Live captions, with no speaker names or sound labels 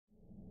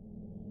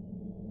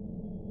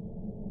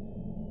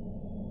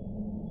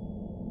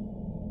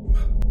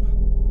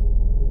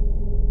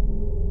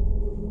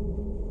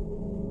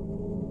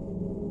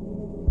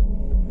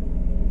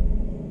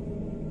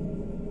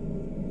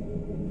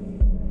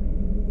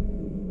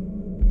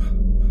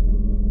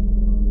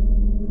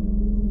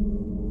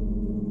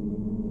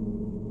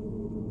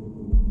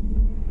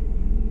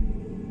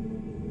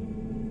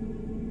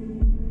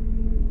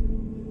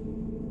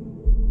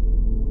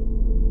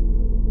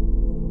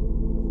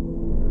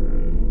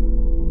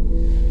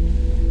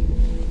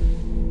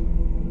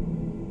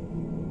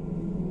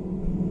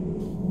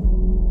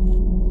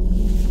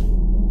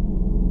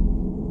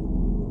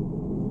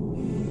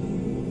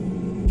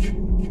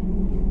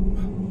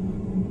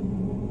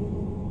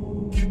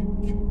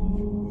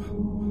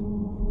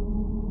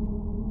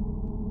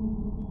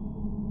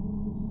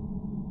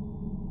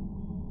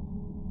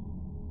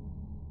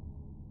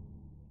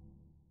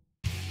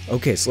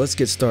Okay, so let's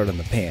get started on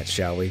the pants,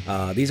 shall we?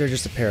 These are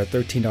just a pair of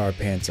 $13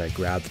 pants I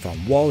grabbed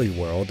from Wally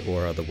World,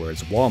 or other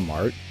words,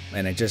 Walmart.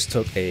 And I just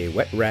took a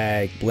wet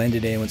rag,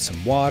 blended in with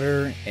some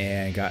water,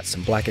 and got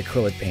some black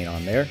acrylic paint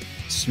on there.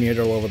 Smeared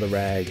all over the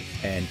rag,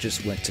 and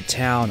just went to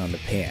town on the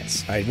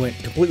pants. I went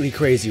completely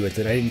crazy with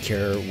it. I didn't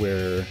care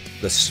where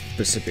the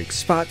specific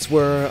spots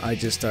were. I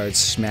just started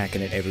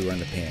smacking it everywhere in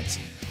the pants.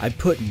 I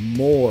put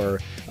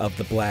more of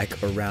the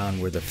black around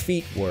where the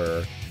feet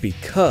were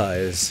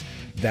because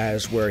that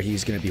is where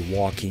he's going to be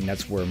walking.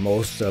 That's where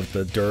most of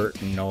the dirt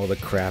and all the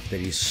crap that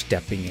he's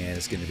stepping in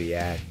is going to be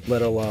at,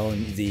 let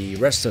alone the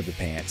rest of the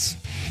pants.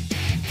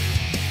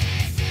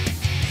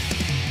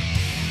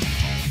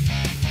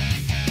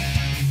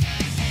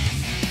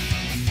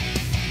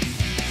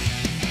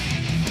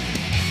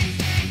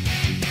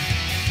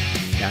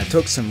 Now, I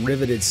took some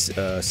riveted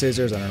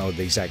scissors. I don't know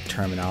the exact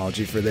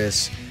terminology for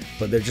this,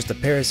 but they're just a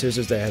pair of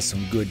scissors that has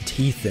some good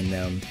teeth in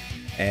them.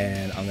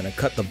 And I'm going to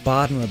cut the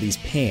bottom of these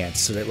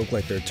pants so they look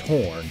like they're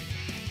torn.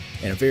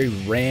 In a very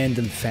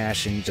random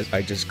fashion,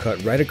 I just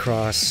cut right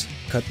across,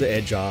 cut the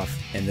edge off,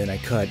 and then I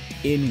cut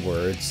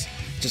inwards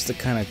just to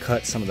kind of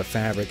cut some of the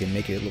fabric and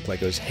make it look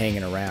like it was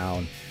hanging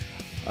around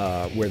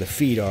where the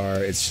feet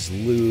are. It's just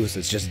loose,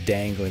 it's just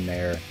dangling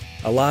there.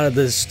 A lot of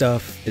this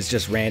stuff is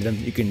just random.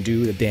 You can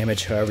do the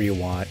damage however you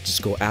want,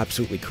 just go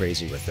absolutely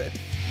crazy with it.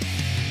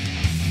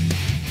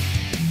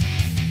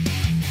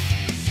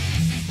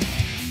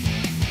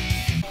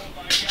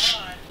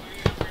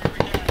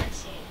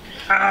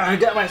 I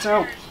got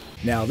myself!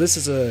 Now this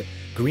is an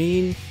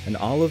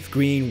olive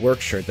green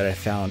work shirt that I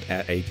found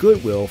at a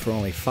Goodwill for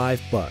only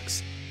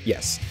 $5.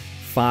 Yes,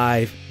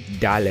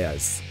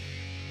 $5.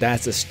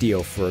 That's a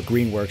steal for a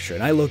green work shirt.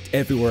 And I looked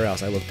everywhere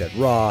else. I looked at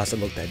Ross, I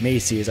looked at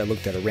Macy's, I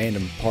looked at a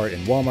random part in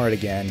Walmart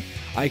again.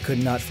 I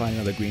could not find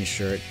another green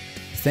shirt.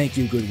 Thank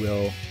you,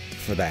 Goodwill,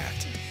 for that.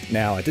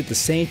 Now, I did the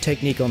same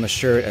technique on the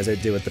shirt as I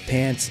did with the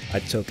pants. I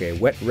took a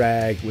wet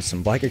rag with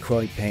some black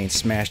acrylic paint,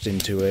 smashed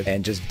into it,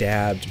 and just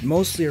dabbed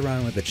mostly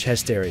around where the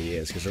chest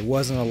area is, because there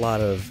wasn't a lot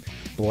of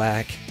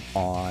black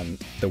on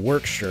the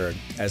work shirt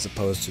as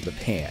opposed to the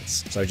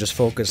pants. So I just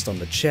focused on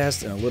the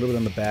chest and a little bit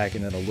on the back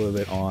and then a little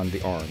bit on the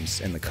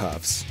arms and the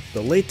cuffs.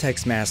 The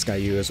latex mask I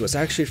used was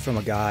actually from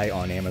a guy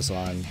on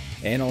Amazon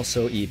and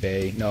also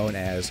eBay known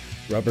as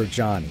Rubber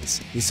Johnny's.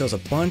 He sells a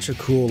bunch of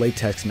cool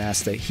latex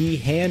masks that he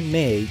hand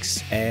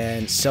makes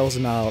and sells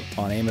them out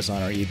on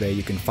Amazon or eBay.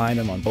 You can find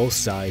them on both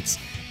sites.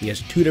 He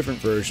has two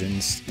different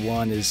versions.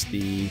 One is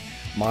the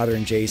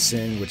Modern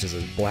Jason, which is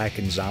a black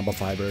and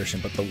zombified version,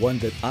 but the one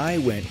that I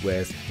went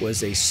with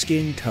was a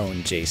skin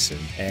tone Jason,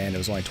 and it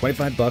was only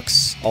 25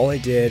 bucks. All I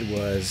did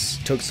was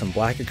took some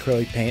black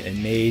acrylic paint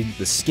and made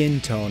the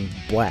skin tone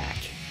black.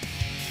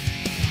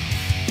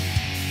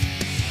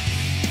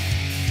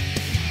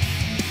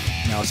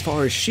 Now, as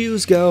far as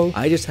shoes go,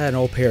 I just had an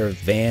old pair of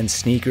Vans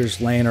sneakers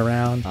laying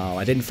around.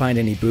 I didn't find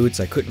any boots.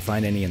 I couldn't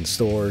find any in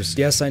stores.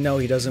 Yes, I know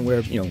he doesn't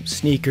wear,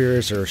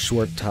 sneakers or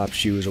short top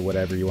shoes or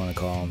whatever you want to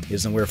call them. He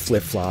doesn't wear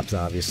flip-flops,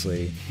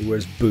 obviously. He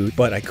wears boots.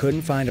 But I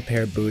couldn't find a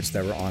pair of boots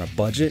that were on a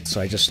budget,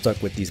 so I just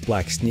stuck with these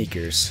black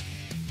sneakers.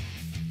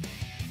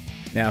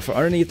 Now, for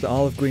underneath the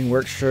olive green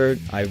work shirt,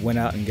 I went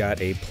out and got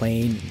a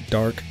plain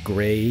dark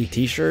gray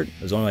t-shirt.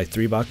 It was only like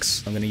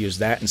 $3. I'm going to use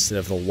that instead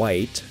of the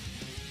white.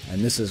 And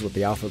this is what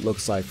the outfit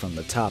looks like from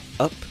the top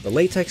up. The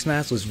latex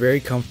mask was very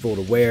comfortable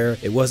to wear.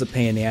 It was a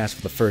pain in the ass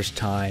for the first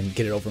time.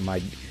 Get it over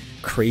my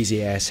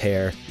crazy ass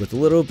hair. With a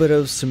little bit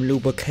of some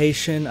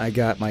lubrication, I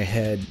got my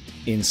head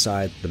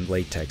inside the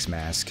latex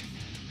mask.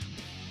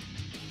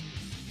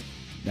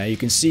 Now you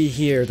can see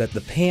here that the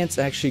pants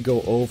actually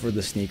go over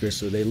the sneakers,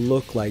 so they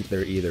look like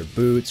they're either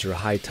boots or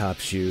high top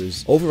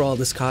shoes. Overall,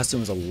 this costume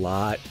was a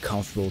lot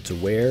comfortable to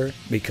wear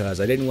because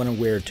I didn't want to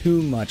wear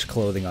too much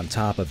clothing on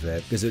top of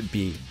it because it would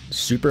be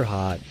super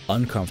hot,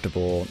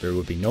 uncomfortable, there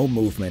would be no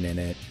movement in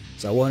it.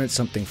 So I wanted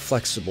something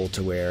flexible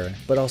to wear,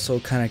 but also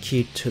kind of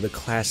keep to the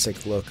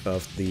classic look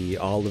of the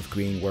olive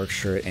green work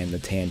shirt and the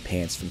tan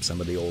pants from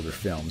some of the older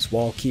films,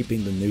 while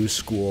keeping the new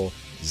school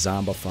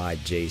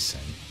zombified Jason.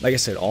 Like I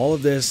said, all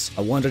of this,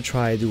 I wanted to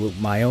try to do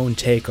my own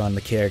take on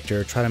the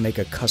character, try to make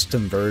a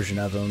custom version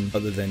of him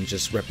other than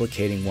just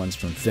replicating ones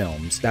from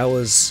films. That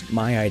was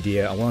my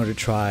idea. I wanted to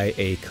try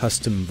a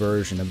custom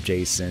version of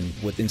Jason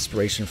with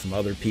inspiration from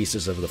other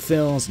pieces of the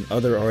films, and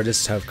other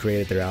artists have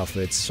created their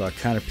outfits, so I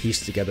kind of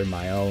pieced together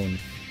my own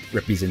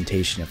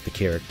representation of the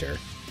character.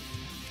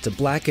 To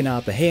blacken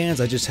out the hands,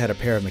 I just had a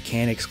pair of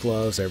mechanics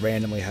gloves I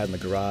randomly had in the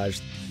garage.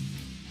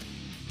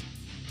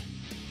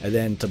 And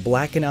then to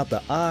blacken out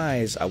the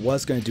eyes, I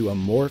was going to do a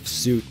morph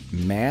suit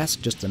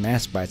mask, just a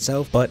mask by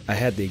itself, but I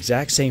had the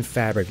exact same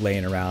fabric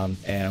laying around,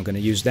 and I'm going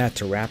to use that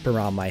to wrap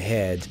around my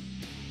head.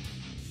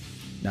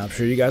 Now I'm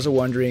sure you guys are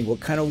wondering,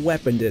 what kind of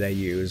weapon did I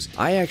use?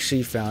 I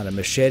actually found a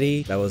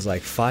machete that was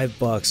like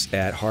 $5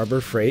 at Harbor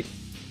Freight.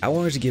 I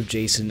wanted to give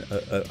Jason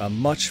a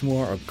much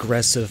more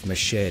aggressive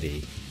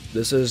machete.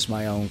 This is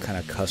my own kind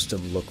of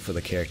custom look for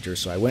the character,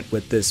 so I went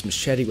with this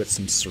machete with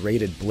some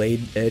serrated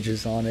blade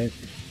edges on it.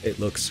 It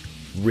looks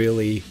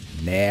really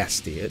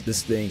nasty.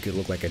 This thing could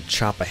look like a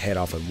chop a head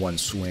off in one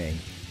swing.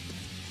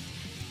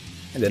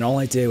 And then all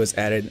I did was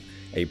added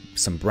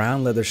some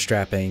brown leather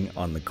strapping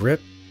on the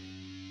grip.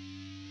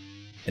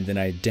 And then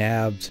I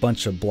dabbed a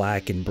bunch of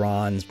black and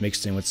bronze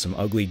mixed in with some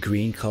ugly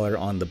green color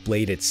on the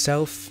blade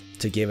itself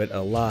to give it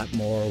a lot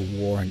more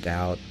worn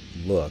out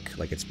look,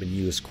 like it's been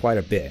used quite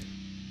a bit.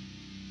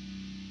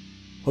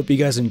 Hope you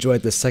guys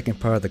enjoyed the second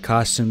part of the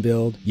costume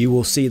build. You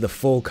will see the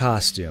full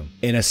costume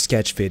in a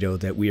sketch video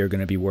that we are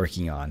going to be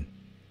working on.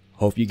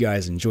 Hope you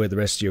guys enjoy the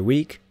rest of your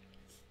week,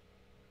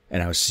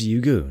 and I'll see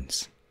you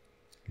goons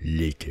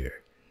later.